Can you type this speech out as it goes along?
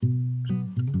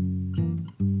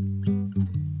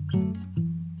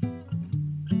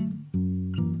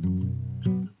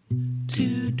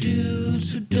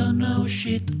know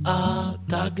shit.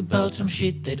 Talk about some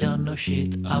shit they don't know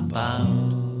shit about.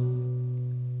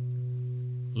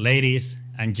 Ladies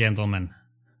and gentlemen,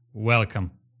 welcome.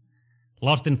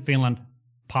 Lost in Finland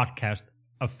podcast,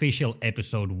 official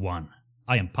episode 1.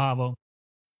 I am Paavo.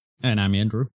 And I'm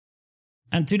Andrew.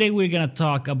 And today we're going to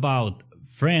talk about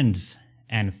friends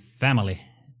and family.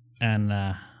 And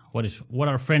what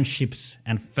are friendships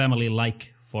and family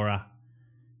like for a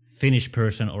Finnish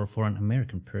person or for an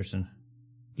American person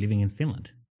living in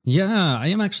Finland? Yeah, I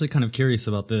am actually kind of curious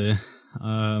about the,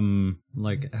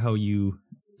 like how you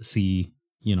see,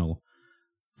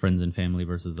 friends and family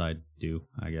versus I do,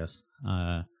 I guess.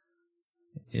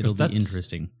 It'll be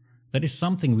interesting. That is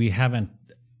something we haven't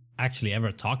actually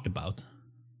ever talked about.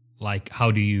 Like,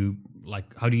 how do you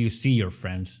see your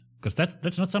friends? Because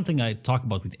that's not something I talk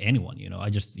about with anyone. I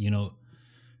just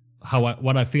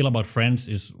what I feel about friends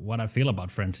is what I feel about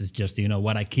friends is just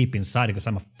what I keep inside because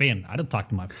I'm a Finn. I don't talk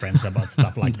to my friends about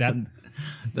stuff like that.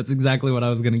 That's exactly what I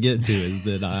was gonna get to. Is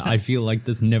that I feel like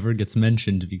this never gets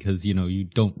mentioned because you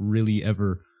don't really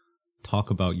ever talk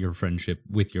about your friendship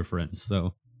with your friends.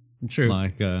 So true.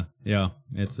 Like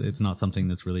it's not something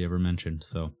that's really ever mentioned.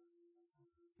 So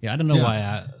yeah, I don't know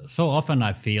why. So often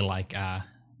I feel like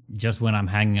just when I'm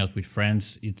hanging out with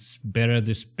friends, it's better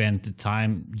to spend the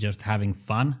time just having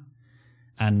fun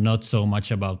and not so much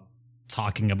about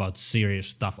talking about serious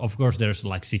stuff. Of course, there's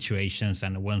like situations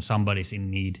and when somebody's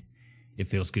in need, it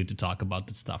feels good to talk about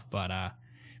that stuff. But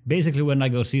basically, when I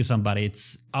go see somebody,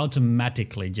 it's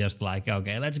automatically just like,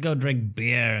 okay, let's go drink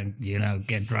beer and,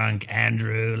 get drunk.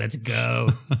 Andrew, let's go.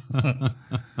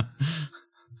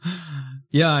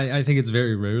 Yeah, I think it's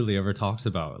very rarely ever talked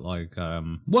about. Like,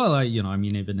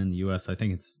 even in the U.S., I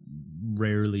think it's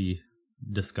rarely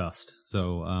discussed.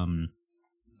 So,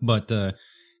 but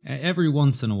every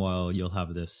once in a while, you'll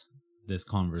have this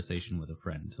conversation with a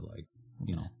friend to like,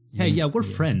 hey, yeah, we're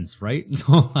friends, right?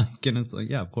 So, and it's like,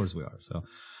 yeah, of course we are. So,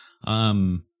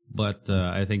 but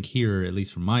I think here, at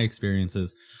least from my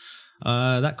experiences,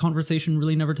 that conversation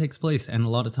really never takes place. And a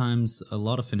lot of times, a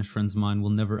lot of Finnish friends of mine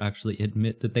will never actually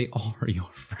admit that they are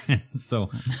your friends. So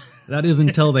that is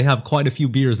until they have quite a few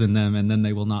beers in them, and then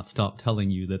they will not stop telling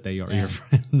you that they are your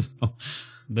friends. So,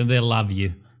 then they love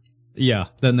you. Yeah,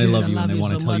 then they love you and they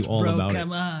want to tell you all about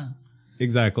Come it. on.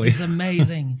 Exactly. It's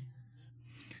amazing.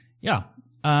 Yeah.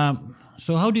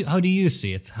 So how do you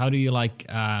see it? How do you like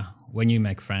when you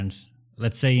make friends?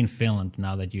 Let's say in Finland,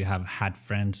 now that you have had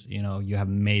friends, you have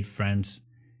made friends,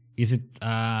 is it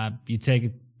you take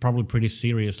it probably pretty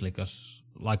seriously? Because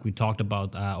like we talked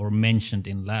about or mentioned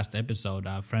in last episode,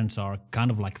 friends are kind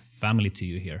of like family to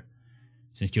you here,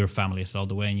 since your family is all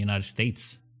the way in the United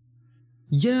States.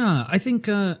 Yeah, I think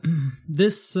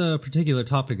this particular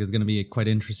topic is going to be quite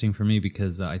interesting for me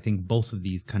because I think both of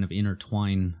these kind of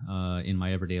intertwine in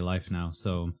my everyday life now.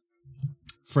 So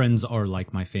friends are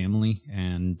like my family,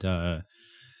 and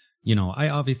I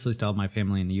obviously still have my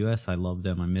family in the U.S. I love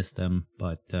them, I miss them,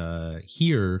 but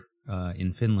here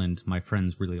in Finland, my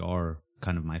friends really are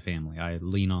kind of my family. I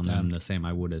lean on them the same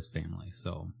I would as family.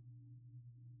 So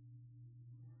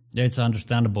yeah, it's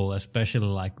understandable, especially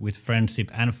like with friendship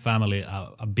and family.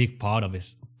 A big part of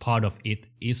it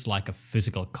is like a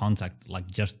physical contact, like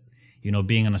just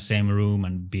being in the same room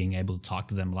and being able to talk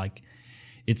to them. Like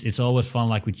it's always fun,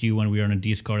 like with you when we're on a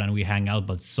Discord and we hang out,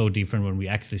 but it's so different when we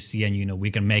actually see and we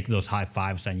can make those high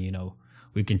fives and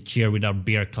we can cheer with our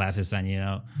beer glasses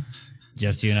and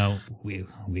just we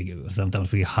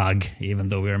sometimes we hug even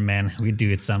though we're men. We do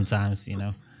it sometimes.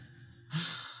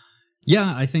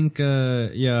 Yeah, I think,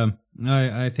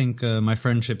 I think my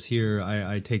friendships here,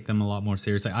 I take them a lot more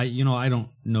seriously. I don't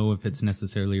know if it's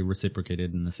necessarily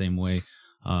reciprocated in the same way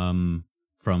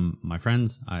from my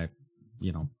friends. I,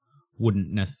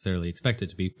 wouldn't necessarily expect it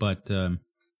to be, but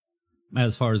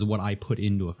as far as what I put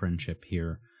into a friendship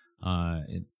here,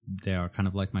 they are kind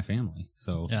of like my family.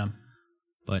 So, yeah.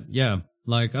 But yeah,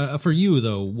 like for you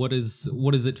though, what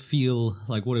does it feel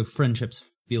like? What do friendships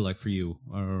feel like for you,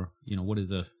 or what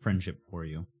is a friendship for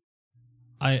you?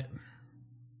 I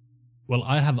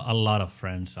have a lot of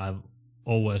friends. I've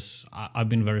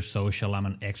been very social. I'm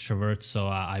an extrovert, so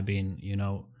I've been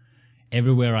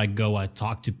everywhere I go, I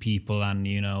talk to people, and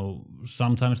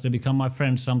sometimes they become my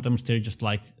friends. Sometimes they're just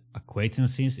like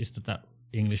acquaintances. Is that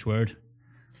English word?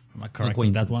 Am I correct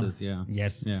in that one? Yeah.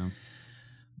 Yes. Yeah.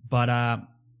 But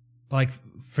like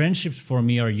friendships for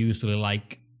me are usually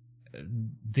like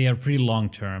they are pretty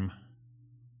long-term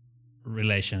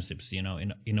relationships.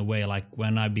 In a way, like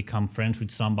when I become friends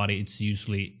with somebody, it's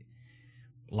usually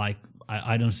like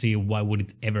I don't see why would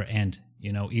it ever end.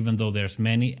 Even though there's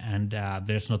many and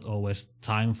there's not always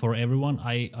time for everyone,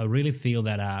 I really feel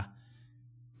that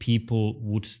people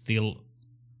would still,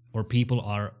 or people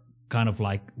are kind of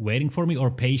like waiting for me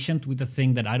or patient with the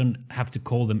thing that I don't have to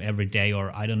call them every day,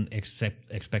 or I don't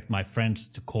expect my friends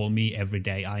to call me every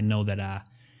day. I know that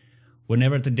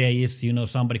whenever the day is,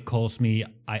 somebody calls me,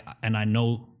 I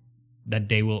know that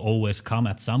day will always come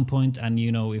at some point. And,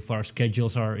 if our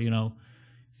schedules are,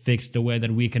 fixed the way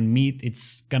that we can meet,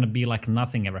 it's going to be like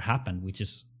nothing ever happened, which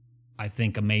is, I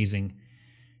think, amazing.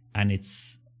 And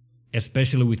it's,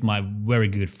 especially with my very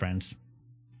good friends,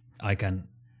 I can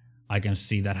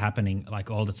see that happening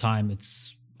like all the time.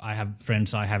 I have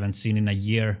friends I haven't seen in a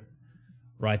year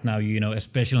right now,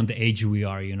 especially on the age we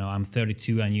are, I'm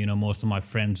 32 and, most of my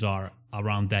friends are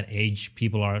around that age.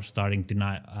 People are starting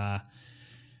to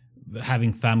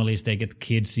having families, they get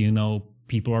kids,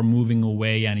 people are moving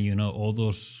away, and, all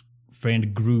those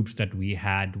friend groups that we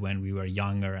had when we were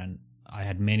younger, and I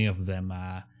had many of them,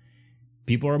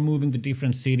 people are moving to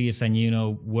different cities and,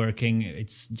 working.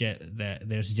 It's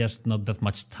there's just not that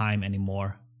much time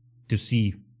anymore to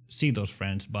see those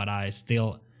friends. But I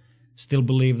still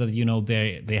believe that,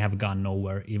 they have gone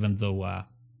nowhere, even though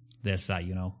there's a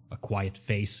quiet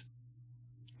phase,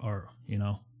 or, you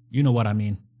know what I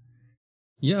mean.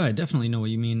 Yeah, I definitely know what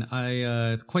you mean.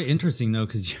 It's quite interesting though,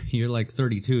 because you're like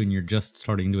 32 and you're just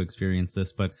starting to experience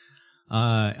this. But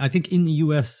I think in the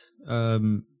US,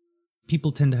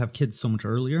 people tend to have kids so much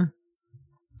earlier.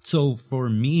 So for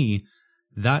me,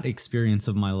 that experience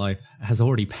of my life has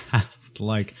already passed.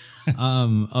 Like,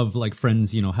 of like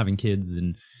friends, having kids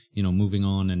and moving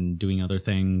on and doing other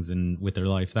things and with their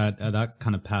life. That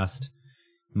kind of passed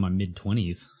in my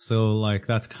mid-20s. So like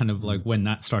that's kind of like when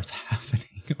that starts happening,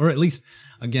 or at least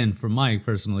again from my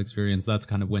personal experience, that's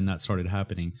kind of when that started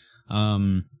happening.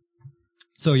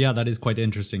 So yeah, that is quite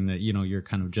interesting that you're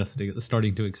kind of just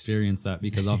starting to experience that,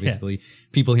 because obviously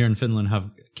people here in Finland have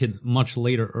kids much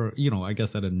later, or I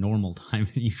guess at a normal time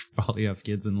you probably have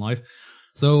kids in life.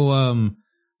 So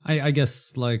I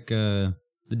guess like the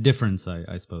difference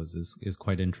I suppose is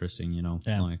quite interesting.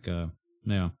 Like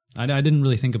yeah, I didn't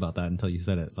really think about that until you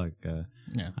said it. Like,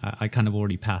 I kind of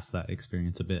already passed that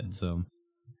experience a bit. So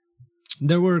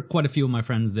there were quite a few of my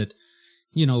friends that,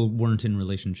 weren't in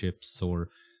relationships or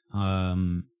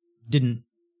didn't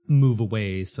move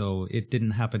away. So it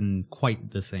didn't happen quite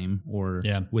the same, or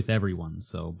with everyone.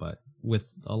 So, but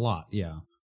with a lot, yeah.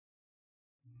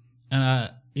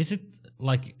 And is it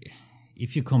like,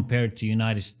 if you compare it to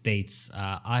United States,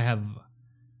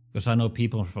 because I know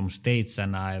people from States,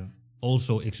 and I've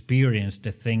also experienced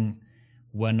the thing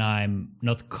when I'm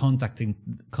not contacting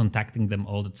them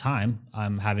all the time.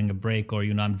 I'm having a break, or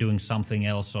I'm doing something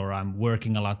else, or I'm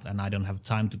working a lot and I don't have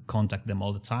time to contact them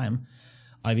all the time.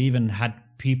 I've even had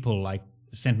people like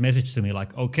send message to me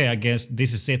like, okay, I guess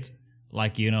this is it.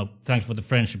 Like, thanks for the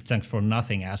friendship, thanks for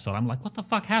nothing, asshole. I'm like, what the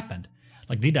fuck happened?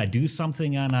 Like, did I do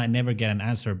something? And I never get an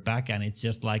answer back, and it's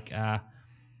just like,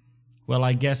 well,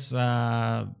 I guess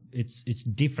it's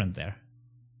different there.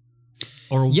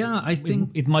 Or yeah, I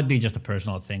think it might be just a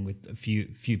personal thing with a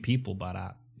few people, but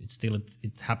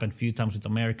it happened a few times with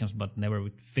Americans, but never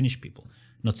with Finnish people.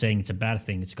 Not saying it's a bad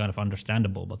thing; it's kind of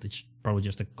understandable, but it's probably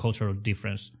just a cultural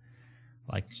difference,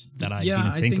 like that I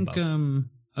didn't think about.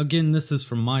 Again, this is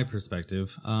from my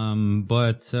perspective,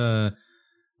 but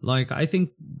like I think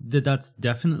that's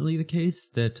definitely the case.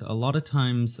 That a lot of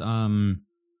times,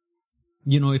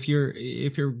 if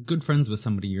you're good friends with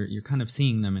somebody, you're kind of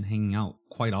seeing them and hanging out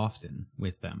quite often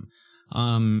with them.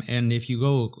 And if you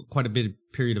go quite a bit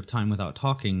period of time without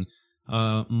talking,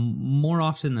 more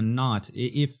often than not,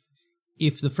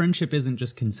 if the friendship isn't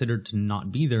just considered to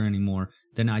not be there anymore,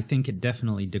 then I think it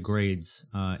definitely degrades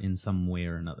in some way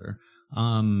or another.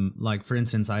 Like for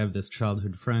instance, I have this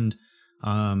childhood friend,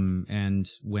 and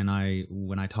when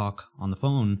I talk on the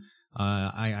phone,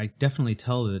 I definitely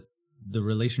tell that the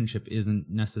relationship isn't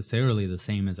necessarily the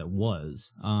same as it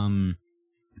was.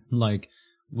 Like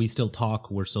we still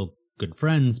talk, we're still good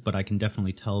friends, but I can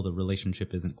definitely tell the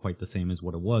relationship isn't quite the same as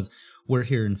what it was. Where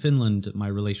here in Finland, my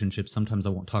relationship, sometimes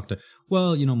I won't talk to,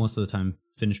 most of the time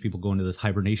Finnish people go into this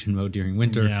hibernation mode during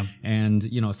winter. Yeah. And,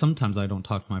 sometimes I don't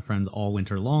talk to my friends all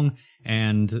winter long.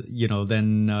 And,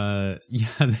 then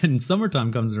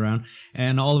summertime comes around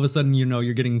and all of a sudden,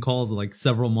 you're getting calls like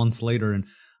several months later and,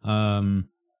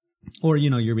 or,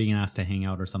 you're being asked to hang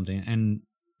out or something. And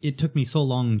it took me so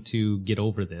long to get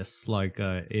over this,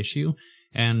 issue.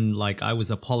 And, I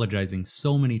was apologizing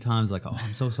so many times, oh,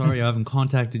 I'm so sorry I haven't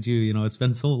contacted you, it's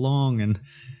been so long. And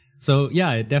so,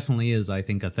 yeah, it definitely is, I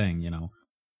think, a thing,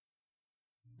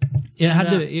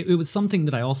 It was something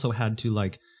that I also had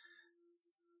to,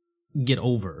 get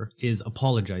over, is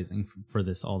apologizing for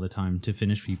this all the time to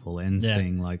Finnish people and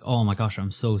saying, oh my gosh,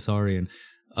 I'm so sorry. And,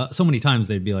 so many times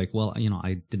they'd be like, well,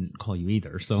 I didn't call you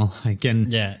either. So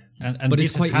and but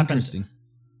it's quite interesting.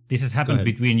 This has happened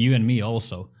between you and me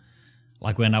also.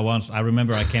 Like when I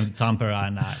remember I came to Tampere,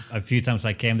 and a few times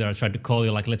I came there, I tried to call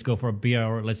you, like, let's go for a beer,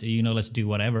 or let's do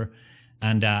whatever.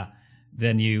 And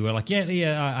then you were like,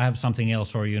 yeah, I have something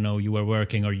else, or, you were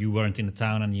working, or you weren't in the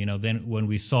town. And, then when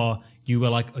we saw, you were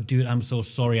like, oh, dude, I'm so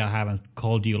sorry I haven't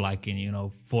called you like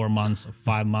in, 4 months or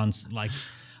 5 months. Like,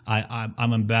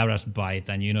 I'm embarrassed by it.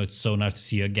 And, it's so nice to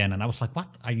see you again. And I was like, what?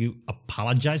 Are you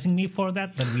apologizing me for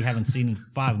that we haven't seen in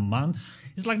 5 months?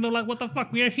 It's like, no, like, what the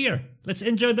fuck? We are here. Let's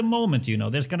enjoy the moment,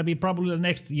 There's going to be probably the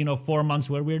next, 4 months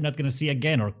where we're not going to see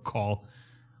again or call.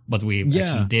 But we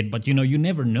actually did. But, you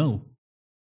never know.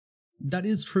 That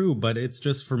is true, but it's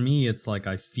just, for me, it's like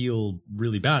I feel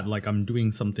really bad. Like I'm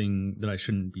doing something that I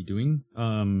shouldn't be doing.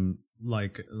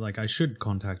 Like I should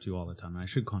contact you all the time. I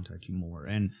should contact you more.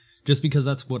 And just because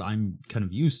that's what I'm kind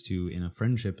of used to in a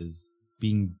friendship is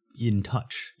being in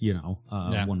touch,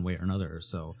 one way or another.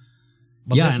 So,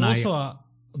 but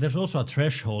there's also a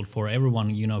threshold for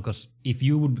everyone, because if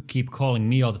you would keep calling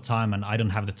me all the time and I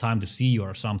don't have the time to see you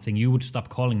or something, you would stop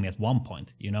calling me at one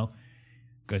point,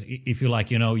 Because if you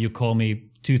you call me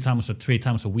 2 times or 3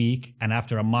 times a week, and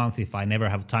after a month, if I never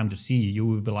have time to see you, you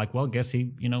will be like, well, guess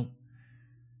he,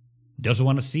 doesn't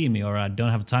want to see me, or I don't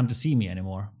have time to see me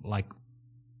anymore. Like,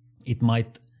 it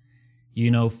might,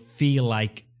 feel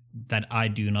like that I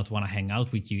do not want to hang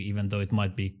out with you, even though it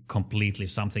might be completely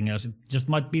something else. It just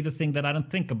might be the thing that I don't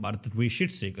think about it that we should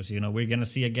see, because, we're going to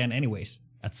see again anyways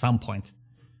at some point.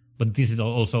 But this is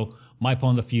also my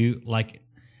point of view, like,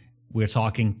 we're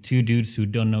talking 2 dudes who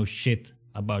don't know shit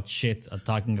about shit, are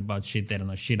talking about shit they don't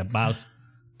know shit about,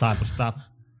 type of stuff.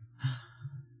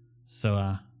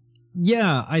 So,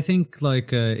 yeah, I think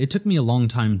it took me a long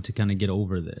time to kind of get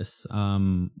over this,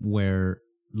 where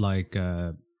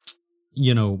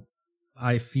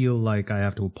I feel like I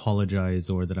have to apologize,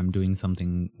 or that I'm doing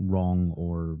something wrong,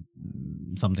 or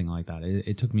something like that.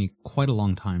 It took me quite a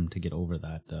long time to get over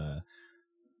that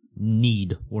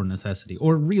need or necessity,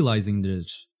 or realizing that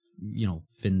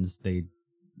Finns, the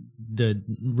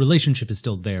relationship is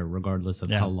still there regardless of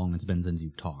how long it's been since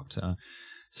you've talked.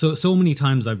 So many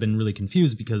times I've been really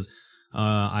confused, because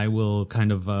I will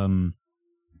kind of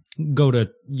go to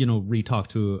re-talk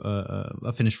to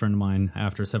a Finnish friend of mine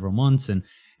after several months, and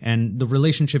the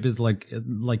relationship is like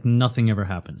nothing ever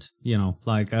happened.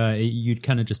 You'd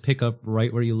kind of just pick up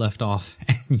right where you left off,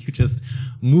 and you just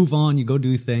move on. You go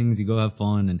do things. You go have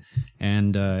fun,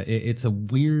 and it's a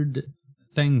weird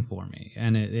thing for me,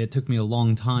 and it took me a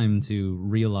long time to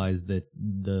realize that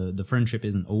the friendship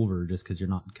isn't over just because you're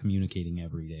not communicating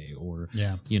every day, or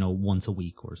once a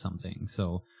week or something.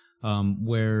 So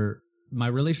where my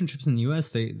relationships in the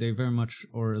US, they very much,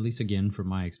 or at least again from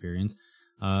my experience,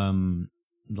 they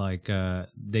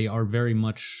are very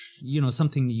much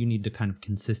something that you need to kind of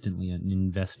consistently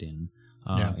invest in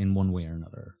one way or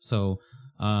another. So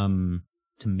to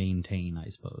maintain, I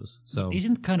suppose. So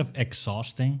isn't kind of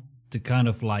exhausting to kind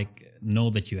of know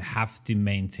that you have to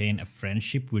maintain a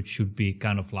friendship, which should be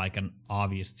kind of like an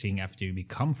obvious thing after you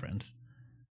become friends?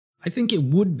 I think it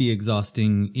would be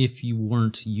exhausting if you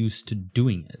weren't used to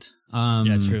doing it.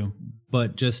 Yeah, true.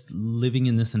 But just living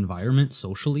in this environment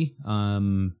socially,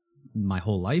 my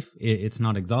whole life, it's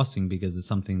not exhausting because it's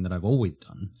something that I've always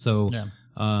done. So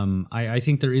I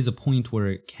think there is a point where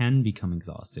it can become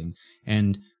exhausting.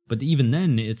 But even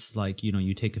then, it's like,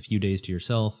 you take a few days to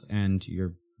yourself and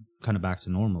you're kind of back to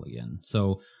normal again.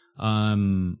 So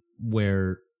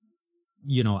where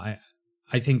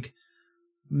I think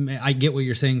I get what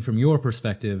you're saying from your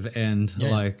perspective, and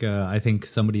I think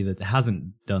somebody that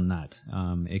hasn't done that,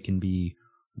 it can be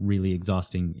really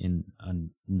exhausting in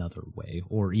another way,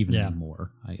 or even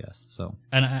more, I guess. So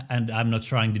and I'm not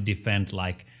trying to defend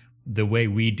the way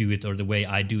we do it or the way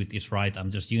I do it is right.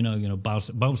 I'm just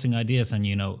bouncing ideas, and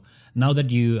now that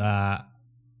you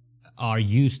are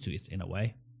used to it in a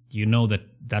way, that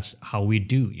that's how we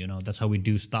do, that's how we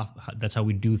do stuff. That's how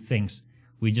we do things.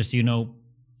 We just,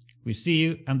 we see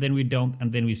you and then we don't,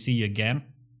 and then we see you again.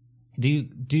 Do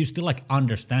you still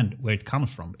understand where it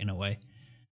comes from in a way?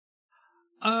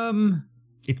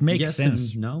 It makes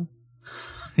sense. No.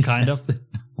 Kind of.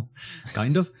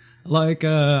 Kind of.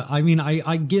 I mean,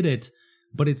 I get it,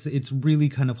 but it's really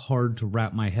kind of hard to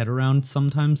wrap my head around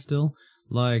sometimes still.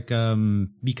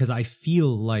 Because I feel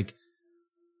like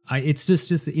it's just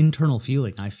this internal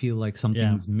feeling. I feel like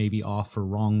something's maybe off or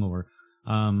wrong, or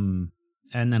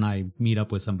and then I meet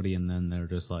up with somebody and then they're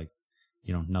just like,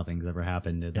 nothing's ever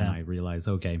happened, and then I realize,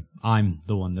 okay, I'm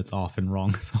the one that's off and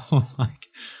wrong. So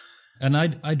and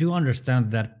I do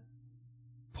understand that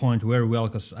point very well,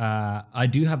 because I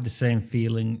do have the same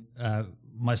feeling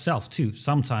myself too.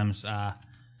 Sometimes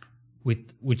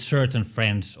with certain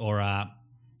friends, or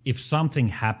if something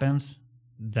happens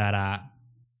that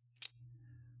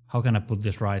how can I put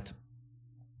this right?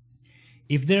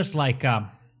 If there's like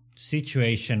a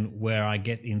situation where I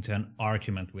get into an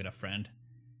argument with a friend,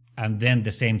 and then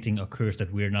the same thing occurs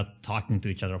that we're not talking to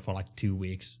each other for like 2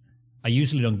 weeks, I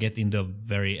usually don't get into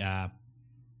very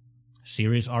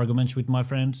serious arguments with my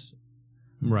friends.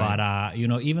 Right.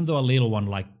 But, even though a little one,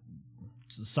 like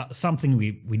something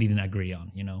we didn't agree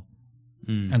on,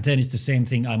 and then it's the same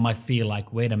thing, I might feel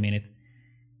like, wait a minute,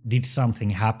 did something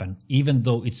happen? Even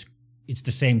though it's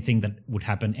the same thing that would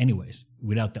happen anyways,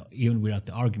 even without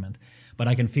the argument. But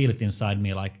I can feel it inside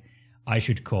me, like I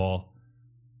should call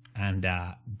and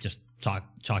just talk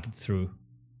it through.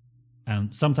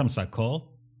 And sometimes I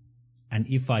call, and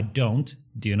if I don't,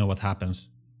 do you know what happens?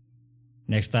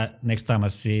 Next time I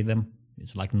see them,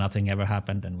 it's like nothing ever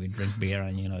happened, and we drink beer,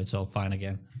 and it's all fine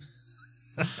again.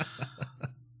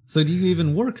 So do you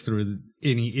even work through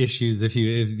any issues if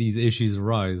these issues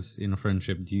arise in a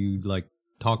friendship? Do you like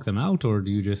talk them out, or do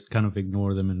you just kind of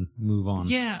ignore them and move on?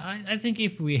 Yeah, I think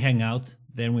if we hang out,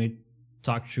 then we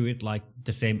talk through it like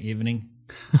the same evening.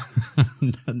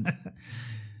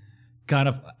 Kind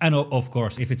of, and of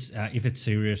course, if it's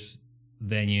serious,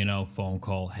 then phone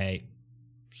call, hey,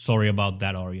 sorry about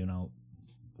that, or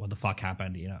what the fuck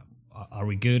happened, are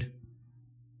we good,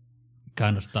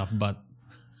 kind of stuff. But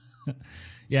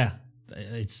yeah,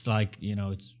 it's like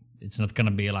it's not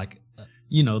gonna be like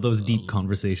those deep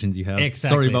conversations you have. Exactly.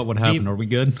 Sorry about what happened. Are we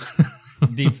good?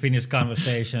 Deep Finnish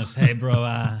conversations. Hey, bro,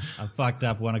 I fucked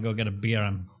up. Want to go get a beer?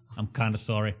 I'm kind of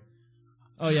sorry.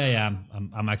 Oh yeah.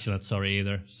 I'm actually not sorry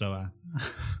either. So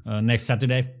next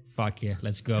Saturday, fuck yeah,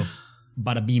 let's go.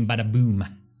 Bada beam, bada boom.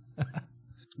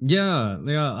 Yeah.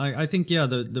 I think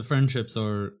the friendships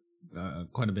are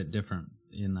quite a bit different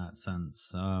in that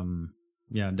sense.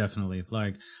 Yeah, definitely.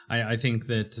 Like I think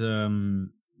that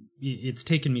it's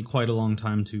taken me quite a long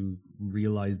time to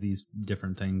realize these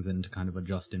different things and to kind of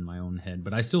adjust in my own head.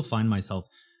 But I still find myself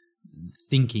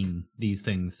thinking these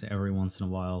things every once in a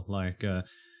while. Like,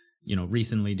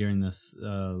 recently during this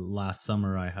last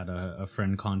summer, I had a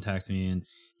friend contact me, and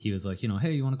he was like,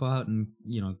 hey, you want to go out and,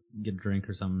 get a drink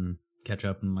or something, catch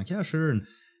up? And I'm like, yeah, sure.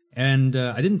 And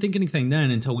I didn't think anything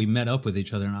then until we met up with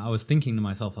each other. And I was thinking to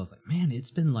myself, I was like, man,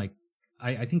 it's been like,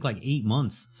 I think like 8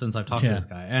 months since I've talked to this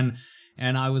guy.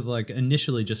 And I was like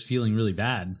initially just feeling really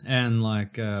bad, and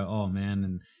like, oh man.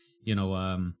 And,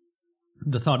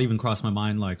 the thought even crossed my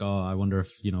mind, like, oh, I wonder if,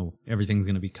 everything's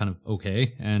going to be kind of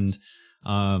okay. And,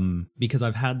 because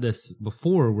I've had this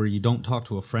before where you don't talk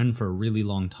to a friend for a really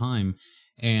long time,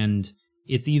 and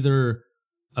it's either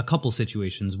a couple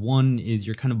situations. One is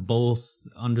you're kind of both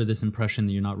under this impression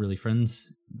that you're not really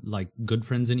friends, like good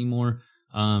friends anymore.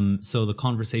 So the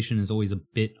conversation is always a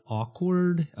bit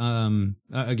awkward.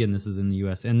 Again, this is in the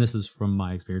US, and this is from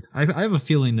my experience. I have a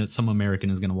feeling that some American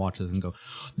is going to watch this and go,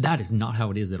 that is not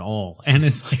how it is at all. And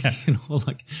it's like,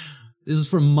 like, this is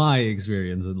from my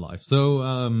experience in life.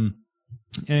 So,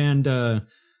 so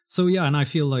yeah, and I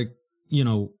feel like,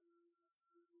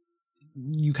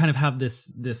 you kind of have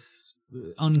this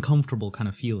uncomfortable kind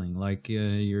of feeling, like,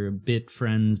 you're a bit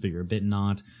friends, but you're a bit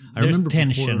not. I There's remember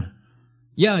tension. Before,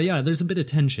 yeah, there's a bit of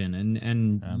tension,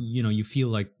 and you feel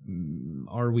like,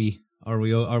 are we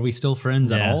still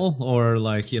friends at all, or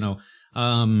like, or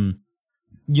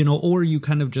you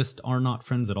kind of just are not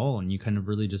friends at all, and you kind of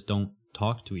really just don't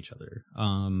talk to each other.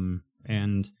 And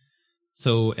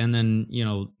then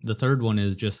the third one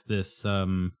is just this,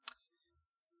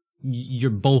 you're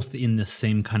both in the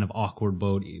same kind of awkward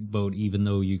boat, even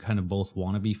though you kind of both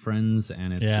want to be friends,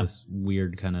 and it's this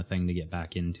weird kind of thing to get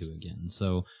back into again.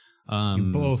 So.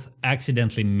 You both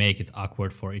accidentally make it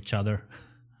awkward for each other.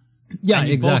 Yeah, and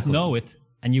you exactly. both know it,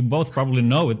 and you both probably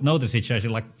know the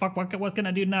situation. Like, fuck, what can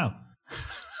I do now?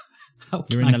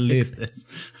 You're in a loop.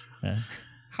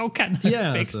 How can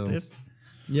I fix this?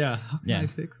 Yeah, how can I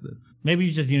fix this? Maybe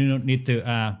you just need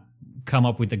to come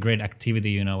up with a great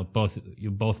activity. You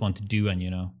both want to do,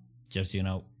 and just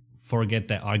forget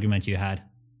the argument you had.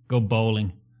 Go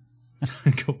bowling.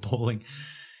 Go bowling.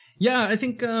 Yeah, I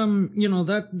think,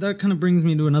 that kind of brings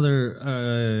me to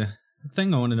another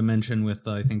thing I wanted to mention with,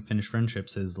 I think, Finnish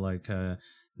friendships is like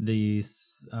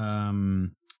these,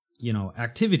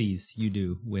 activities you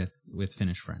do with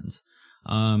Finnish friends,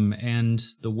 and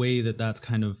the way that that's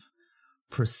kind of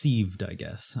perceived, I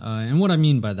guess. And what I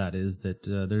mean by that is that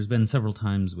there's been several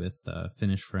times with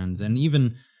Finnish friends, and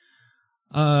even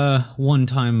one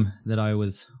time that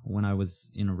when I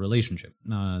was in a relationship,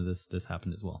 this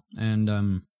happened as well.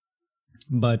 And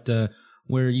but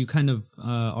where you kind of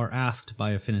are asked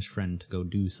by a Finnish friend to go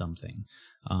do something.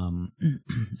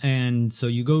 And so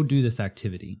you go do this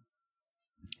activity.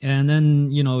 And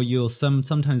then, you'll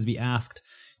sometimes be asked,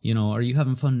 are you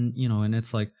having fun? And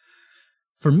it's like,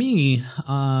 for me,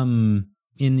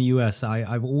 in the US,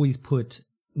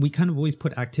 we kind of always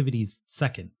put activities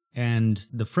second, and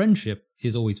the friendship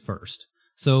is always first.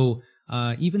 So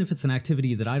even if it's an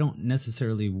activity that I don't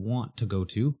necessarily want to go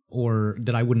to, or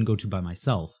that I wouldn't go to by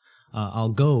myself, I'll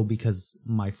go because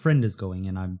my friend is going,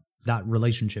 and that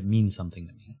relationship means something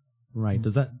to me. Right?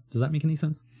 Does that make any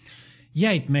sense?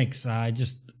 Yeah, it makes.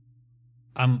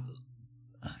 I'm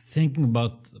thinking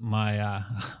about my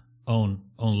own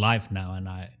life now, and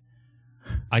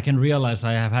I can realize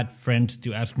I have had friends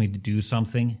to ask me to do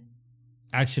something.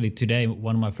 Actually, today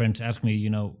one of my friends asked me.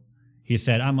 He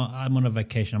said, "I'm on a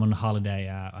vacation. I'm on a holiday.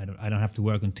 I don't have to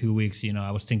work in 2 weeks.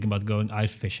 I was thinking about going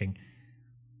ice fishing."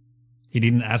 He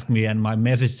didn't ask me, and my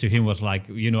message to him was like,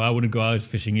 I wouldn't go ice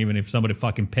fishing even if somebody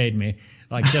fucking paid me.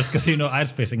 Like, just because,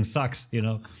 ice fishing sucks,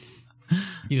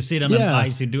 You sit on an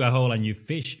ice, you do a hole, and you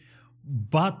fish.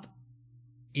 But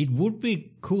it would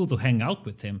be cool to hang out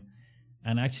with him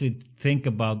and actually think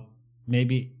about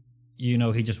maybe,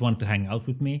 he just wanted to hang out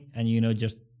with me and,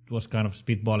 just was kind of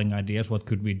spitballing ideas. What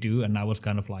could we do? And I was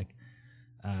kind of like,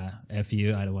 F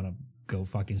you, I don't want to go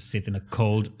fucking sit in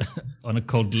on a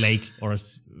cold lake or,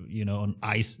 on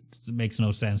ice. It makes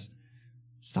no sense.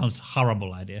 Sounds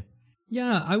horrible idea.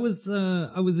 Yeah, I was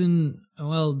in,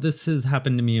 this has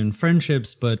happened to me in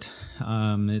friendships, but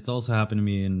it's also happened to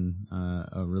me in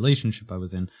a relationship I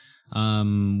was in,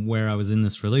 where I was in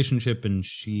this relationship and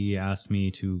she asked me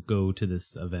to go to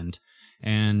this event.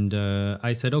 And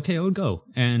I said, okay, I would go.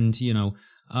 And,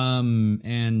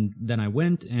 and then I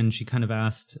went and she kind of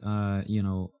asked,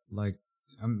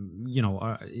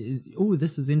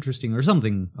 this is interesting or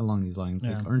something along these lines.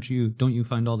 Yeah. Like, don't you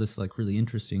find all this like really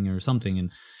interesting or something?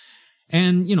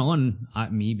 And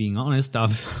me being honest, I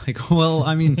was like, well,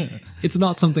 I mean, it's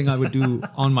not something I would do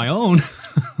on my own.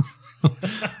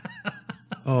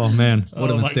 Oh man,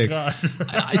 what a mistake. I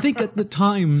think at the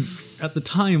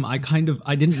time,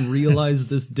 I didn't realize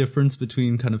this difference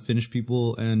between kind of Finnish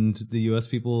people and the US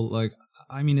people. Like,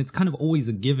 I mean, it's kind of always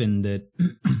a given that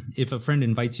if a friend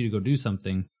invites you to go do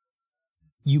something,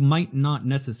 you might not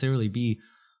necessarily be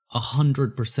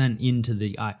 100% into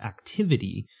the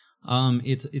activity.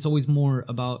 It's always more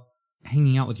about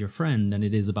hanging out with your friend than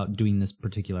it is about doing this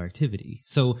particular activity.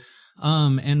 So,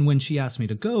 and when she asked me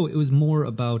to go, it was more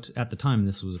about, at the time,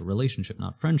 this was a relationship,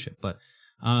 not friendship, but,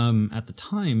 at the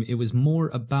time, it was more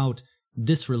about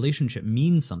this relationship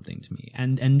means something to me.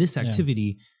 And this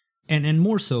activity, and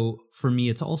more so for me,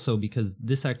 it's also because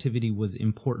this activity was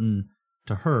important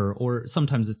to her, or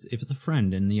sometimes if it's a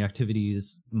friend and the activity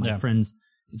is my friend's,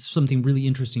 it's something really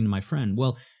interesting to my friend.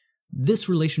 Well, this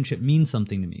relationship means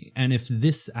something to me. And if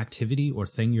this activity or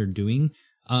thing you're doing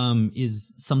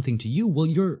is something to you, well,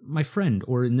 you're my friend,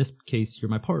 or in this case,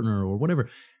 you're my partner or whatever.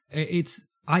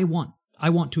 I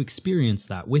want to experience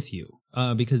that with you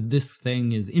because this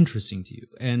thing is interesting to you.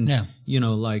 And,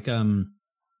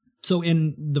 so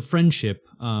in the friendship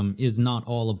is not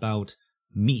all about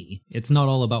me. It's not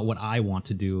all about what I want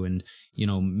to do and,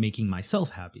 making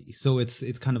myself happy. So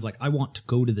it's kind of like, I want to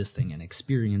go to this thing and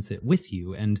experience it with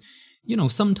you. And,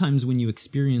 sometimes when you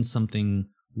experience something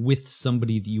with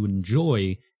somebody that you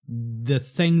enjoy, the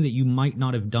thing that you might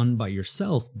not have done by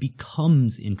yourself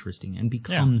becomes interesting and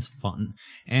becomes fun.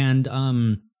 And,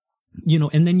 and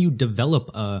then you develop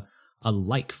a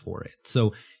like for it.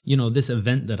 So, this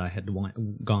event that I had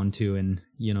gone to, and,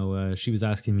 she was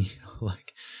asking me,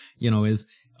 like, is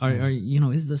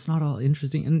this not all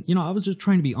interesting? And, I was just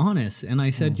trying to be honest. And I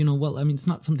said, well, I mean, it's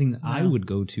not something that I would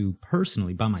go to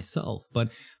personally by myself. But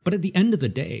at the end of the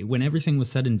day, when everything was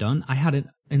said and done, I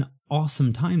had an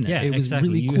awesome time there. It was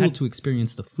really cool to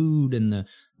experience the food and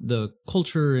the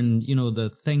culture and,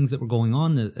 the things that were going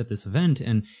on at this event.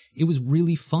 And it was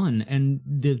really fun. And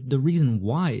the reason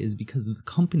why is because of the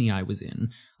company I was in,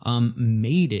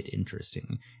 made it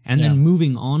interesting. And then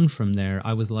moving on from there,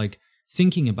 I was like,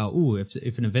 thinking about,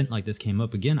 if an event like this came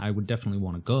up again, I would definitely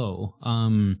want to go.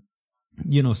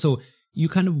 So you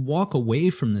kind of walk away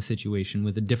from the situation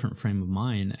with a different frame of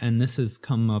mind. And this has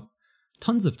come up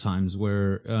tons of times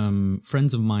where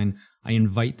friends of mine, I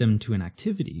invite them to an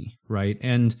activity, right?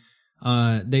 And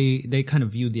they kind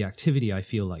of view the activity, I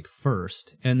feel like,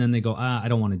 first, and then they go, I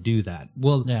don't want to do that.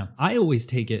 Well, I always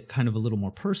take it kind of a little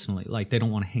more personally, like they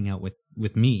don't want to hang out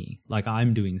with me, like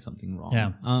I'm doing something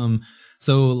wrong.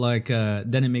 So like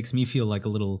then it makes me feel like a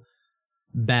little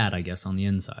bad, I guess, on the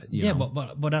inside. You know?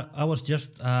 But I was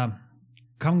just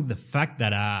coming to the fact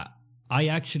that I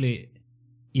actually,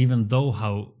 even though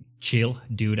how chill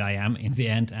dude I am in the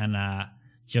end, and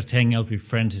just hanging out with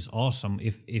friends is awesome.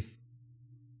 If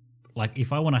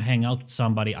I want to hang out with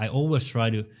somebody, I always try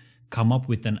to come up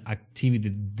with an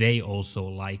activity they also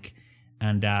like,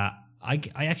 and I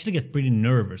actually get pretty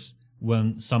nervous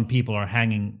when some people are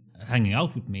hanging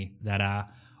out with me. That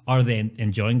are they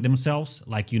enjoying themselves?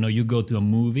 Like, you go to a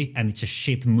movie and it's a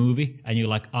shit movie, and you're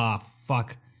like,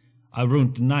 fuck, I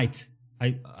ruined the night.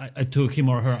 I took him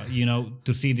or her,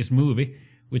 to see this movie,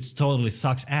 which totally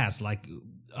sucks ass. Like,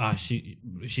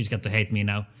 she's got to hate me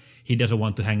now. He doesn't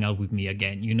want to hang out with me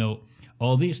again.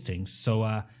 All these things.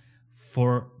 So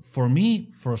for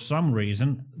me, for some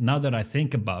reason, now that I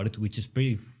think about it, which is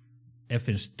pretty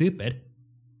effing stupid,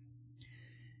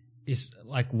 is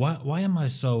like, why am I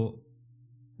so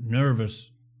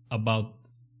nervous about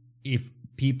if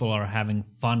people are having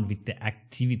fun with the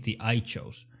activity I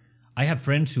chose? I have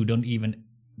friends who don't even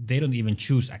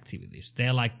choose activities.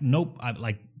 They're like, nope,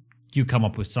 you come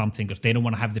up with something, because they don't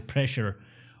want to have the pressure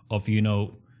of,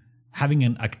 having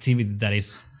an activity that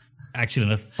is actually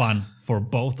not fun for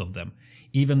both of them.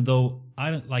 Even though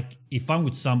I don't like, if I'm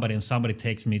with somebody and somebody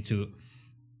takes me to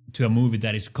a movie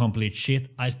that is complete shit,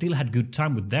 I still had good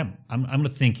time with them. I'm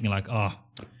not thinking like,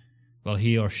 well,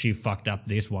 he or she fucked up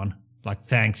this one. Like,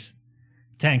 thanks,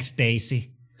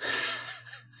 Stacy.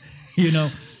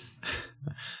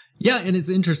 Yeah, and it's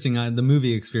interesting. The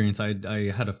movie experience,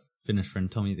 I had a Finnish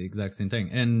friend tell me the exact same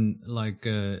thing, and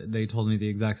they told me the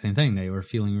exact same thing. They were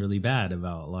feeling really bad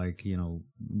about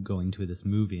going to this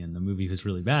movie, and the movie was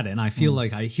really bad. And I feel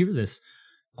like I hear this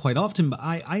quite often, but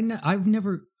I've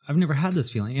never had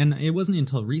this feeling, and it wasn't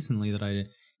until recently that I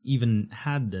even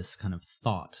had this kind of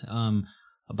thought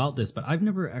about this. But I've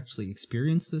never actually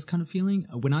experienced this kind of feeling.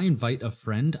 When I invite a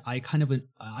friend,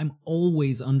 I'm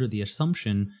always under the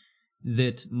assumption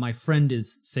that my friend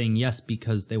is saying yes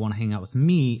because they want to hang out with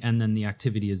me, and then the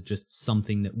activity is just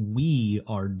something that we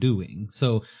are doing.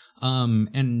 So,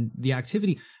 and the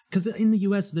activity, because in the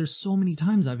US, there's so many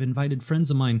times I've invited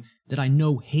friends of mine that I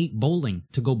know hate bowling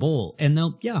to go bowl, and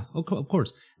of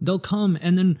course, they'll come,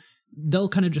 and then they'll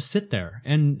kind of just sit there,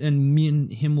 and me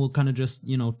and him will kind of just,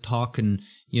 talk and,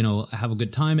 have a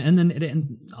good time. And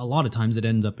then a lot of times it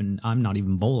ends up in, I'm not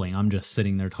even bowling. I'm just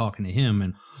sitting there talking to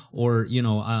him, or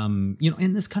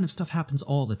and this kind of stuff happens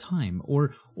all the time.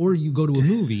 Or you go to a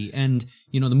movie and,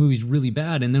 the movie's really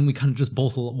bad, and then we kind of just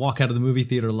both walk out of the movie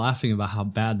theater laughing about how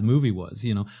bad the movie was.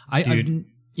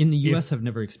 In the US, I've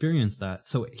never experienced that.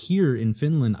 So here in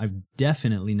Finland, I've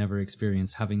definitely never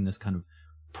experienced having this kind of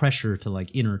pressure to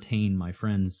entertain my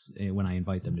friends when I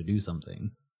invite them to do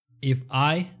something. If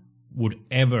I would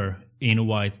ever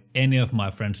invite any of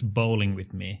my friends bowling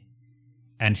with me,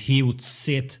 and he would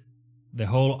sit the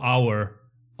whole hour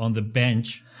on the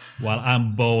bench while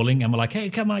I'm bowling, I'm like, hey,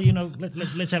 come on,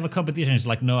 let's have a competition. He's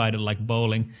like, no, I don't like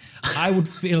bowling. I would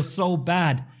feel so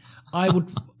bad. I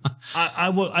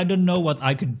don't know what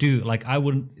I could do.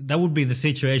 That would be the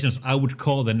situations I would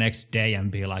call the next day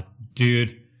and be like,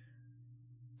 dude,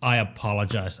 I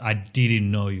apologize. I didn't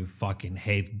know you fucking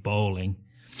hate bowling.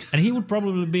 And he would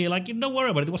probably be like, don't worry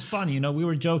about it. It was fun. We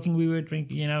were joking. We were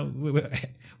drinking,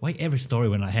 Why every story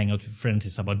when I hang out with friends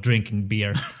is about drinking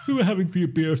beer? We were having 3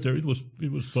 beers there. It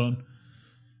was fun.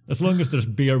 As long as there's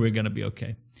beer, we're going to be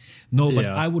okay. No, but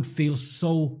I would feel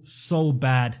so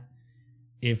bad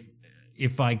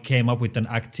if I came up with an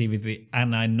activity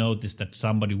and I noticed that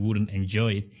somebody wouldn't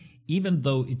enjoy it, even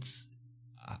though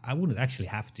I wouldn't actually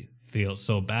have to feel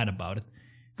so bad about it,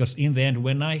 because in the end,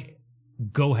 when I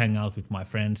go hang out with my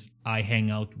friends, I hang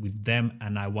out with them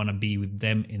and I want to be with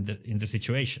them in the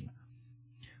situation.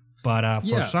 But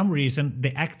for some reason,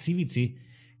 the activity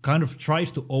kind of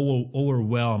tries to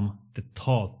overwhelm the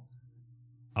thought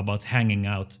about hanging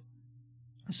out.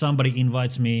 Somebody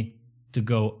invites me to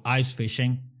go ice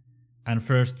fishing, and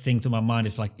first thing to my mind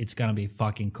is like, it's gonna be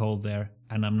fucking cold there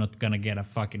and I'm not gonna get a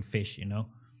fucking fish,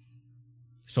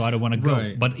 So I don't want to go.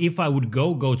 Right. But if I would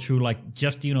go through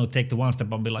just, take the one step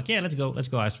and be like, yeah, let's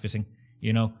go ice fishing,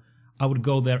 I would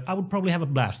go there. I would probably have a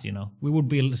blast, We would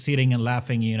be sitting and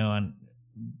laughing, and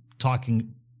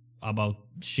talking about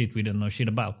shit we don't know shit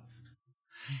about.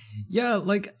 Yeah,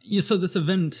 so this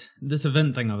event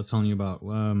thing I was telling you about,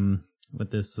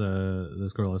 with this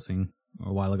girl I was seeing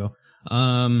a while ago,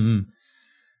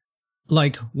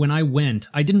 when I went,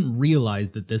 I didn't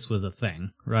realize that this was a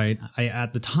thing, right?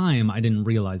 At the time, I didn't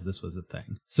realize this was a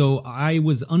thing. So I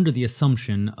was under the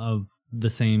assumption of the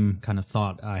same kind of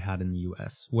thought I had in the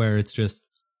US, where it's just,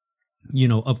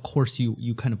 of course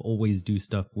you kind of always do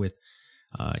stuff with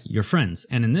your friends.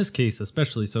 And in this case,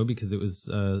 especially so because it was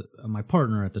my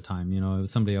partner at the time. You know, it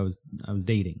was somebody I was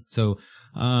dating. So,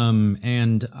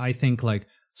 and I think like,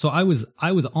 so I was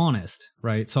honest,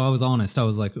 right? So I was honest. I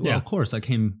was like, well, of course I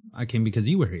came because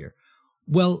you were here.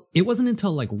 Well, it wasn't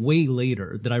until like way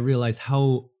later that I realized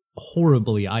how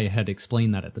horribly I had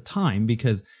explained that at the time,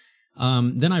 because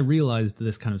then I realized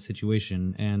this kind of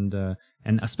situation,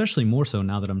 and especially more so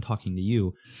now that I'm talking to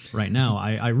you right now,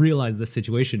 I realize this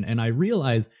situation, and I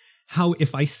realize how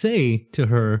if I say to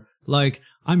her, like,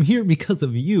 I'm here because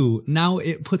of you, now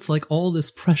it puts like all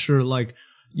this pressure, like,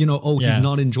 you know, oh, he's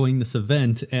not enjoying this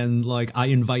event, and like I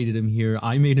invited him here,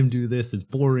 I made him do this, it's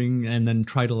boring, and then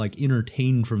try to like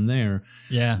entertain from there.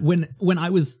 Yeah. When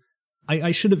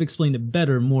I should have explained it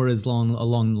better, more as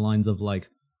along the lines of like,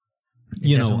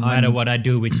 you know, no matter what I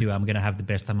do with you, I'm gonna have the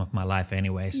best time of my life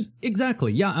anyways.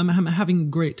 Exactly. Yeah, I'm having a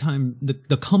great time.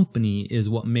 The company is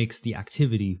what makes the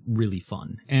activity really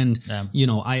fun. And you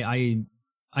know, I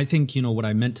think, you know, what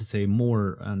I meant to say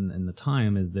more in the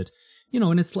time is that, you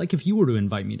know, and it's like if you were to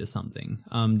invite me to something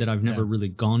that I've never really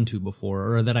gone to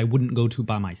before, or that I wouldn't go to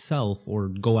by myself or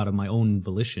go out of my own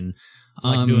volition.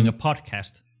 Like doing a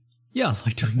podcast. Yeah,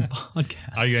 like doing a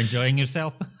podcast. Are you enjoying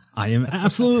yourself? I am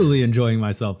absolutely enjoying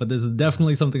myself, but this is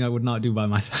definitely something I would not do by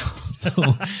myself.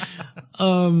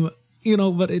 So, you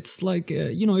know, but it's like,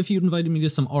 you know, if you invited me to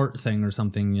some art thing or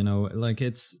something, you know, like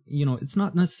it's, you know, it's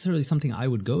not necessarily something I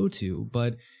would go to,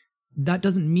 but that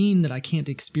doesn't mean that I can't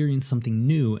experience something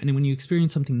new. And when you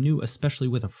experience something new, especially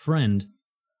with a friend,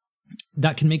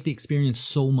 that can make the experience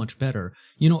so much better.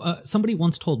 You know, somebody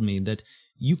once told me that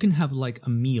you can have like a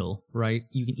meal, right?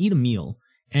 You can eat a meal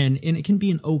and it can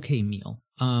be an okay meal.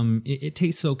 It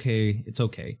tastes okay. It's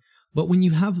okay. But when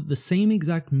you have the same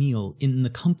exact meal in the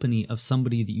company of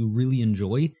somebody that you really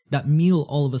enjoy, that meal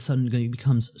all of a sudden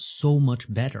becomes so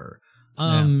much better.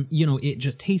 You know, it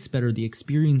just tastes better. The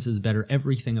experience is better.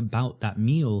 Everything about that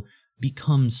meal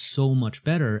becomes so much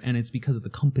better. And it's because of the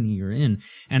company you're in.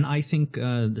 And I think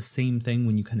the same thing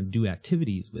when you kind of do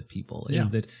activities with people is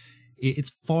that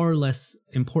it's far less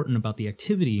important about the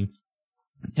activity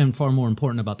and far more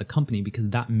important about the company, because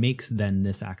that makes then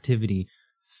this activity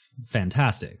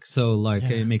fantastic. So like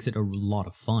it makes it a lot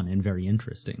of fun and very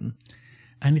interesting.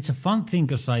 And it's a fun thing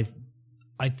because I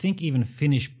think even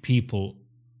Finnish people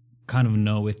kind of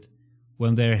know it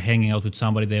when they're hanging out with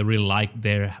somebody they really like.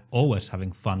 They're always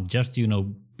having fun. Just, you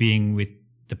know, being with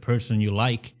the person you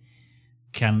like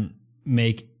can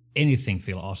make anything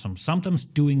feel awesome. Sometimes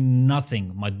doing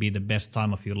nothing might be the best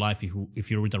time of your life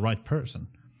if you're with the right person.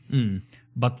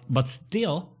 But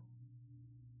still,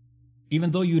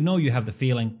 even though you know you have the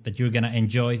feeling that you're gonna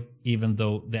enjoy, even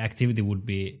though the activity would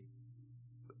be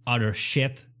utter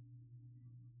shit,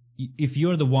 if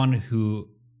you're the one who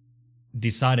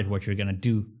decided what you're gonna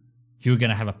do, you're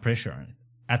gonna have a pressure on it.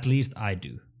 At least I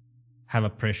do have a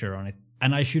pressure on it,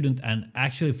 and I shouldn't. And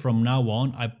actually, from now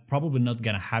on, I'm probably not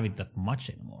gonna have it that much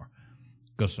anymore,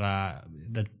 because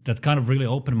that kind of really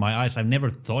opened my eyes. I've never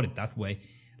thought it that way.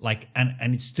 Like, and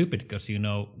it's stupid because, you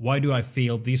know, why do I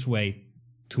feel this way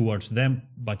towards them?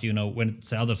 But, you know, when it's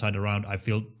the other side around, I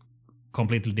feel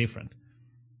completely different.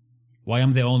 Why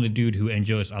am the only dude who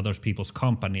enjoys other people's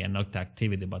company and not the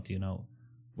activity? But, you know,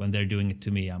 when they're doing it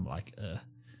to me, I'm like,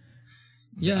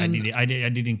 yeah, I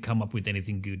didn't come up with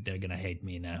anything good. They're gonna hate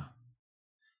me now.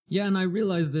 Yeah, and I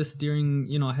realized this during,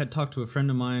 you know, I had talked to a friend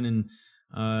of mine,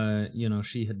 and you know,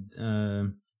 she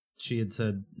had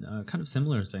said kind of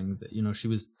similar things, that, you know, she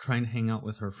was trying to hang out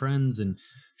with her friends, and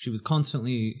she was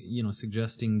constantly, you know,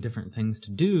 suggesting different things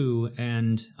to do,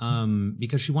 and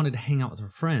because she wanted to hang out with her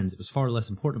friends. It was far less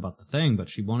important about the thing, but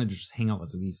she wanted to just hang out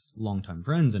with these longtime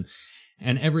friends,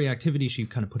 and every activity she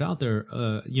kind of put out there,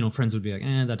 you know, friends would be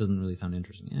like, that doesn't really sound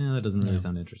interesting. That doesn't really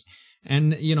sound interesting.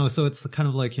 And, you know, so it's kind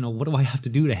of like, you know, what do I have to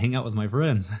do to hang out with my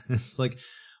friends? It's like,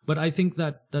 but I think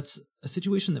that's a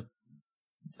situation that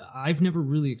I've never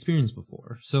really experienced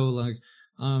before. So like,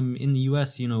 in the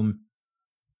US, you know,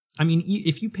 I mean,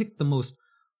 if you pick the most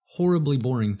horribly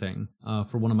boring thing,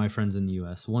 for one of my friends in the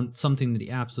US, something that he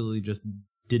absolutely just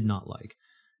did not like,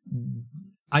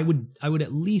 I would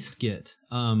at least get,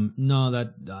 no,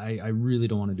 that I really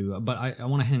don't want to do it, but I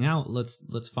want to hang out.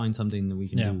 Let's find something that we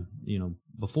can do, you know,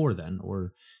 before then,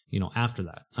 or, you know, after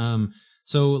that.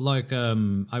 So like,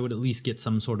 I would at least get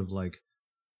some sort of like,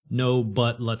 no,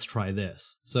 but let's try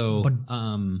this. So, but,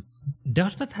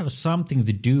 does that have something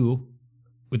to do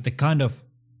with the kind of,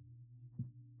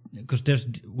 because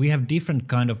we have different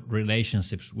kind of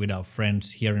relationships with our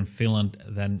friends here in Finland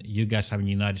than you guys have in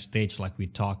the United States, like we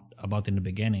talked about in the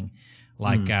beginning.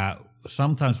 Like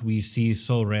sometimes we see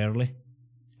so rarely,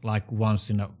 like once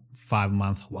in 5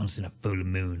 months, once in a full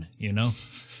moon,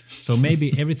 So maybe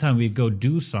every time we go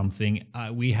do something,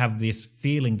 we have this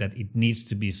feeling that it needs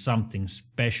to be something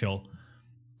special.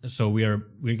 So we're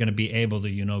going to be able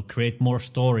to, create more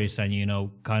stories and,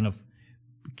 kind of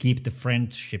keep the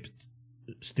friendship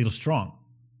still strong.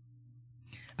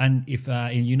 And if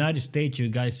in United States, you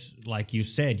guys, like you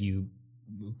said, you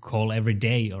call every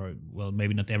day, or well,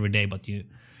 maybe not every day, but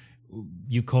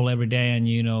you call every day and,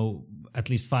 at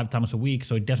least 5 times a week.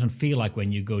 So it doesn't feel like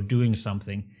when you go doing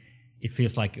something, it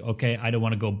feels like, okay, I don't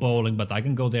want to go bowling, but I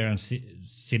can go there and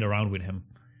sit around with him.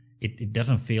 It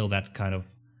doesn't feel that kind of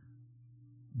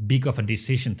big of a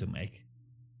decision to make.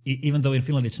 Even though in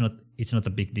Finland it's not a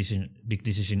big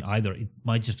decision either. It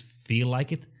might just feel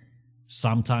like it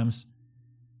sometimes.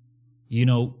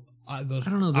 I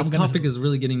don't know. This topic is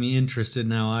really getting me interested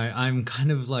now. I'm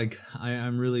kind of like,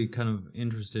 I'm really kind of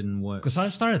interested in what... Because I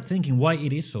started thinking why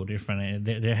it is so different. And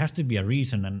there has to be a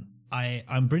reason. And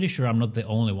I'm pretty sure I'm not the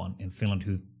only one in Finland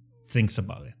who thinks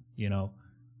about it,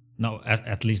 Now,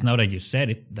 at least now that you said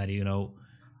it, that,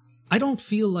 I don't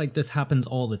feel like this happens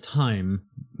all the time,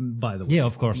 by the way. Yeah,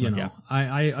 of course not, yeah.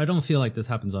 I don't feel like this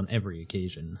happens on every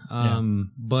occasion.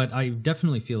 But I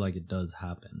definitely feel like it does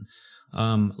happen.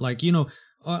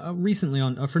 Recently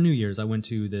for New Year's, I went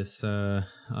to this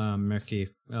merke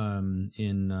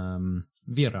in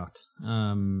Virat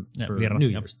for Virat, New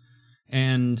Year's.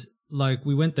 And like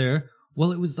we went there,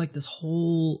 well, it was like this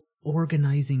whole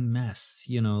organizing mess,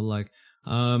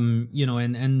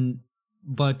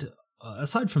 but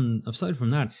aside from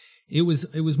that, it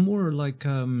was more like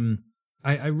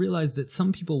I realized that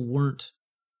some people weren't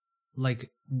like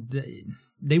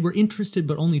they were interested,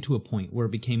 but only to a point where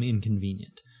it became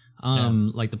inconvenient.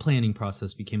 Like the planning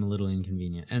process became a little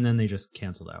inconvenient, and then they just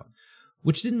canceled out,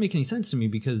 which didn't make any sense to me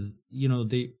because,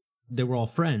 they were all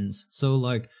friends. So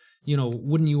like,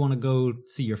 wouldn't you want to go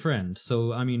see your friend?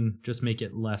 So, I mean, just make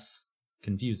it less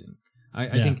confusing. I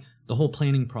think the whole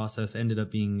planning process ended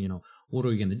up being, what are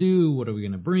we going to do? What are we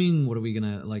going to bring? What are we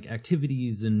going to like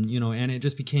activities? And, and it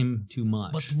just became too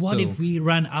much. But what if we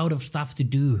ran out of stuff to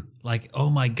do? Like, oh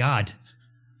my God.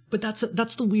 But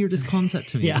that's the weirdest concept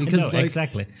to me. Yeah, because, I know,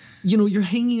 exactly. You're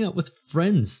hanging out with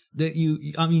friends that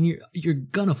you're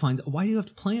gonna find. Why do you have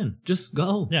to plan? Just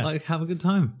go. Yeah. Like, have a good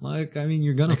time. Like,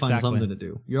 you're gonna find something to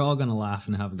do. You're all gonna laugh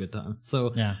and have a good time.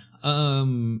 So, yeah. I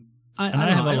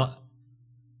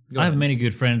have many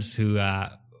good friends who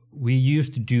we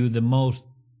used to do the most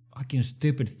fucking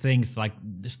stupid things, like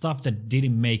the stuff that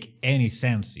didn't make any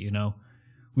sense.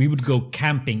 We would go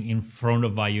camping in front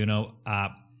of a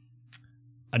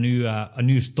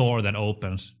new store that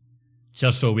opens,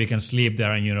 just so we can sleep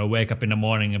there and wake up in the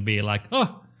morning and be like,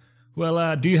 oh,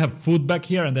 well, do you have food back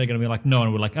here? And they're gonna be like, no,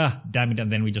 and we're like, damn it, and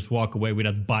then we just walk away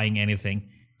without buying anything.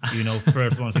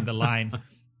 First ones in the line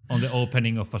on the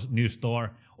opening of a new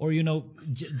store, or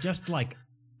just like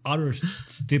other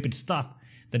stupid stuff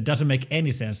that doesn't make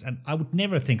any sense. And I would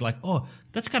never think like, oh,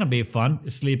 that's gonna be fun,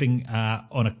 sleeping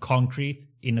on a concrete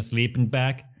in a sleeping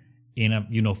bag in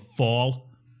a fall.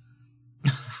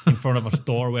 In front of a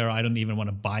store where I don't even want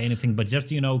to buy anything, but just,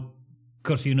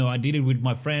 because, I did it with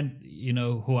my friend,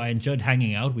 who I enjoyed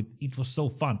hanging out with. It was so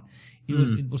fun.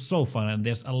 It was so fun. And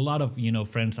there's a lot of,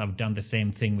 friends I've done the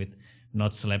same thing with,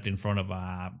 not slept in front of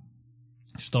a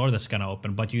store that's going to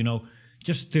open, but,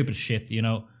 just stupid shit,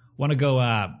 want to go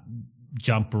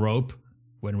jump rope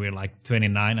when we're like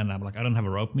 29 and I'm like, I don't have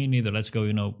a rope, me neither. Let's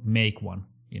go, make one.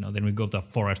 Then we go to the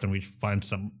forest and we find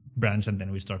some branch and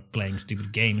then we start playing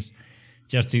stupid games.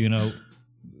 Just to,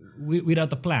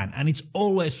 without a plan. And it's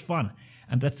always fun.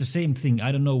 And that's the same thing.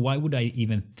 I don't know, why would I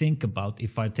even think about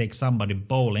if I take somebody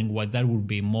bowling, why that would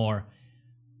be more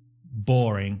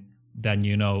boring than,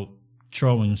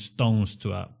 throwing stones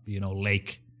to a,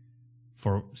 lake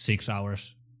for 6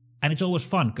 hours. And it's always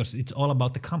fun because it's all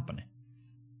about the company.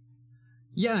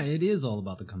 Yeah, it is all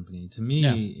about the company. To me,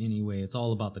 anyway, it's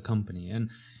all about the company. And,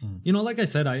 like I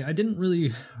said, I didn't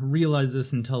really realize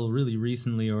this until really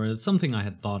recently, or it's something I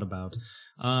had thought about.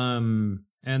 And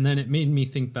then it made me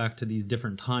think back to these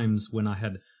different times when I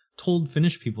had told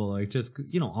Finnish people, like, just,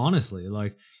 honestly,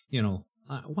 like,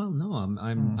 well, no,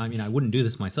 I mean, I wouldn't do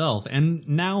this myself. And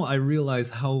now I realize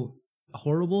how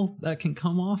horrible that can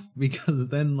come off, because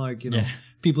then, like,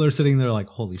 people are sitting there like,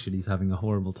 holy shit, he's having a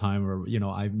horrible time, or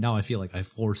I feel like I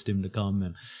forced him to come.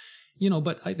 And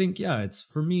but I think, it's,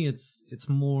 for me, it's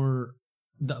more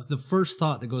the first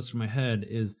thought that goes through my head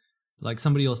is like,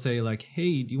 somebody will say like,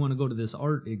 hey, do you want to go to this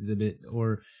art exhibit,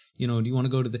 or do you want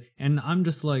to go to the, and I'm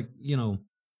just like,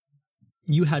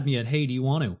 you had me at, hey, do you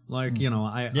want to? Like,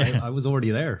 I was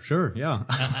already there. Sure. Yeah.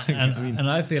 And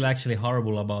I feel actually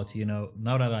horrible about,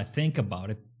 now that I think about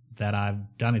it, that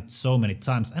I've done it so many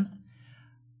times, and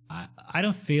I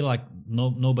don't feel like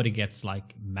nobody gets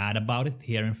like mad about it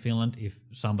here in Finland. If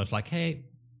somebody's like, "Hey,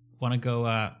 want to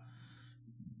go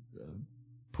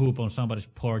poop on somebody's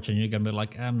porch," and you're gonna be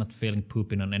like, "I'm not feeling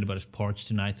pooping on anybody's porch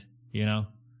tonight," you know,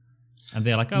 and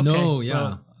they're like, "Okay, no,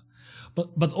 yeah."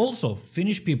 well, but also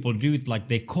Finnish people do it like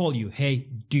they call you, "Hey,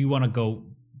 do you want to go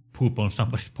poop on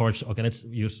somebody's porch?" Okay, let's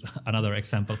use another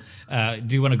example.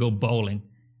 Do you want to go bowling?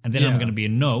 And then I'm going to be a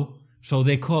no. So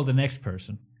they call the next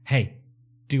person. "Hey,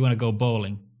 do you want to go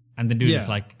bowling?" And the dude is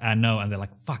like, "No." And they're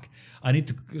like, "Fuck, I need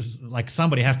to, like,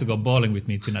 somebody has to go bowling with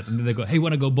me tonight." And then they go, "Hey,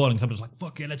 want to go bowling?" Somebody's like,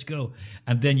 "Fuck yeah, let's go."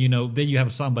 And then, then you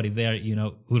have somebody there,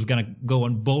 who's going to go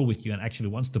and bowl with you and actually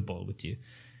wants to bowl with you.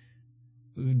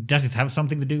 Does it have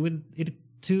something to do with it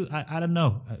too? I don't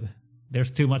know.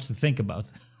 There's too much to think about.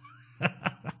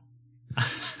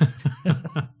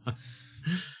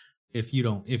 If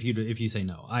you say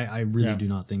no, I really do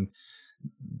not think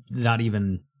that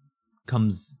even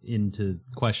comes into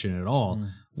question at all,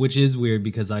 which is weird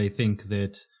because I think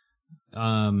that,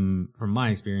 from my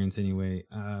experience anyway,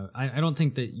 I don't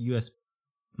think that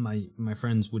my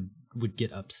friends would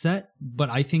get upset, but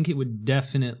I think it would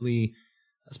definitely,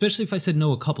 especially if I said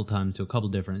no a couple times to a couple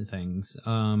different things,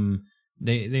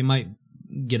 they might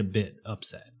get a bit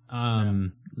upset.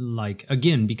 Like,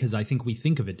 again, because I think we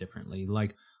think of it differently.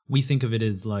 Like, we think of it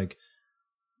as like,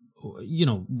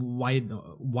 why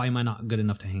am I not good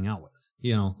enough to hang out with?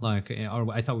 Like,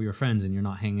 or I thought we were friends and you're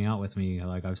not hanging out with me.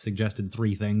 Like, I've suggested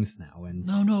 3 things now, and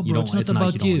no, bro, it's not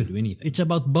about you. It's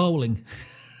about bowling.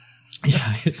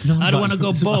 Yeah, it's not. I don't want to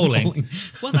go bowling.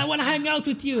 Well, I want to hang out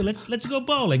with you. Let's go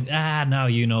bowling.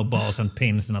 No, balls and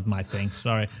pins, not my thing.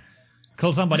 Sorry,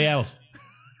 call somebody else.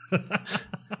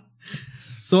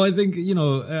 So I think,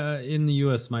 in the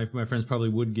US, my friends probably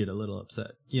would get a little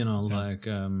upset, like,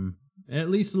 at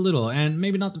least a little. And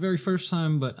maybe not the very first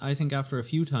time, but I think after a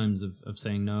few times of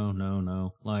saying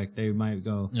no, like, they might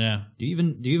go, "Yeah, do you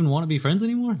even want to be friends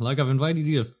anymore? Like, I've invited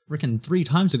you freaking 3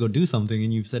 times to go do something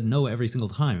and you've said no every single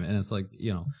time." And it's like,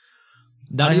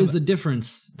 that is a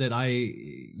difference that I,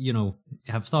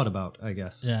 have thought about, I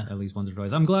guess, at least once or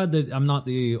twice. I'm glad that I'm not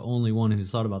the only one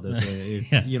who's thought about this.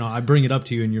 I bring it up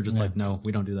to you and you're just like, "No,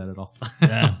 we don't do that at all."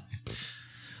 Yeah.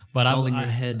 But it's all in your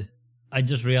head. I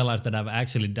just realized that I've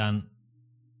actually done,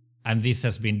 and this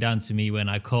has been done to me when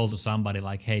I call to somebody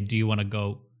like, "Hey, do you want to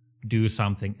go do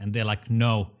something?" And they're like,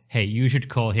 "No." "Hey, you should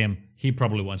call him. He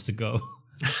probably wants to go."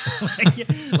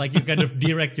 like you kind of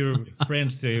direct your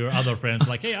friends to your other friends,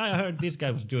 like, "Hey, I heard this guy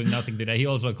was doing nothing today. He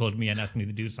also called me and asked me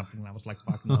to do something." And I was like,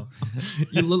 "Fuck no."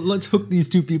 Let's hook these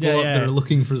 2 people up that are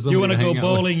looking for something. You want to go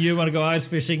bowling, you want to go ice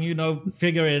fishing,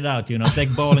 figure it out,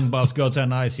 take bowling balls, go to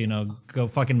an ice, go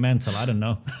fucking mental. I don't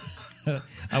know.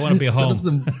 I want to be home.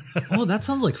 Oh, that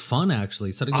sounds like fun,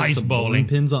 actually. Setting ice up bowling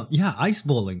pins on. Yeah, ice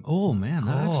bowling. Oh man,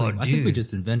 I think we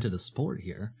just invented a sport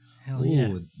here. Hell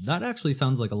yeah. That actually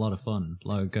sounds like a lot of fun,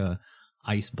 like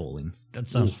ice bowling. That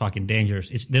sounds fucking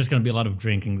dangerous. There's going to be a lot of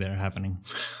drinking there happening.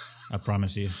 I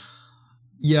promise you.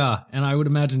 Yeah, and I would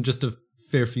imagine just a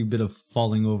fair few bit of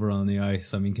falling over on the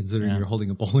ice. I mean, considering you're holding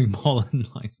a bowling ball and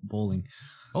like bowling.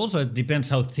 Also, it depends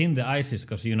how thin the ice is,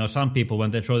 because some people,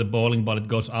 when they throw the bowling ball, it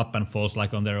goes up and falls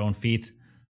like on their own feet.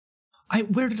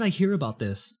 Where did I hear about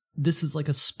this? This is like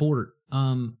a sport,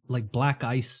 like black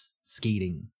ice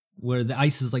skating, where the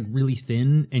ice is like really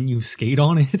thin and you skate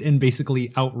on it and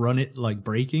basically outrun it like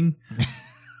breaking.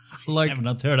 Like, I've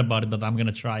not heard about it, but I'm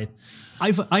gonna try it.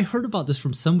 I heard about this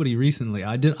from somebody recently.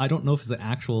 I don't know if it's an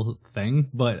actual thing,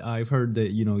 but I've heard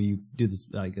that you do this,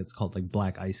 like, it's called like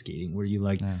black ice skating, where you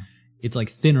it's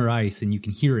like thinner ice and you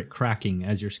can hear it cracking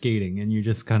as you're skating, and you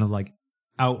just kind of like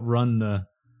outrun the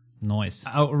noise,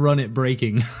 outrun it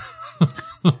breaking.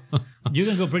 You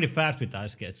can go pretty fast with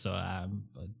ice skates, so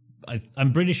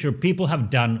I'm pretty sure people have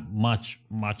done much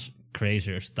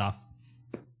crazier stuff.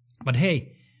 But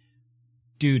hey,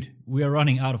 dude, we are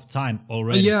running out of time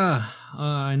already.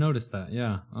 I noticed that.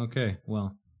 Yeah. Okay.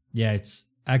 Well. Yeah, it's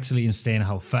actually insane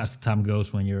how fast the time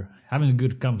goes when you're having a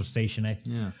good conversation, eh?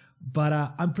 Yeah. But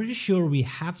I'm pretty sure we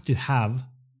have to have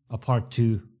a part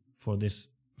 2 for this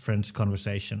friends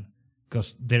conversation,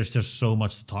 because there's just so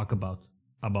much to talk about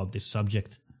this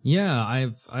subject. Yeah,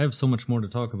 I have so much more to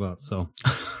talk about. So.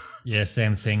 Yeah,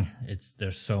 same thing.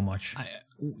 There's so much.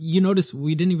 You notice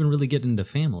we didn't even really get into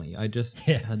family. I just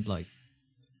had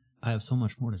I have so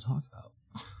much more to talk about.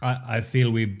 I feel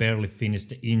we barely finished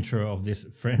the intro of this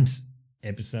Friends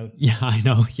episode. Yeah, I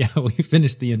know. Yeah, we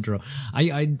finished the intro.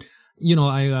 I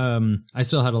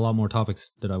still had a lot more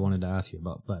topics that I wanted to ask you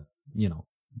about, but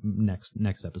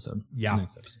next episode. Yeah.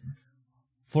 Next episode.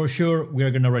 For sure,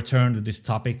 we're going to return to this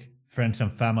topic, friends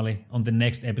and family on the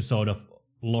next episode of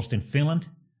Lost in Finland.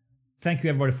 Thank you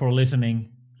everybody for listening.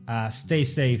 Stay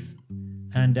safe,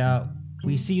 and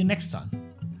we see you next time.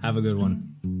 Have a good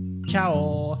one.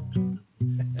 Ciao.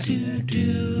 Two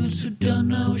dudes who don't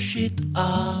know shit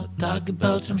are talking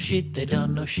about some shit they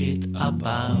don't know shit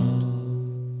about.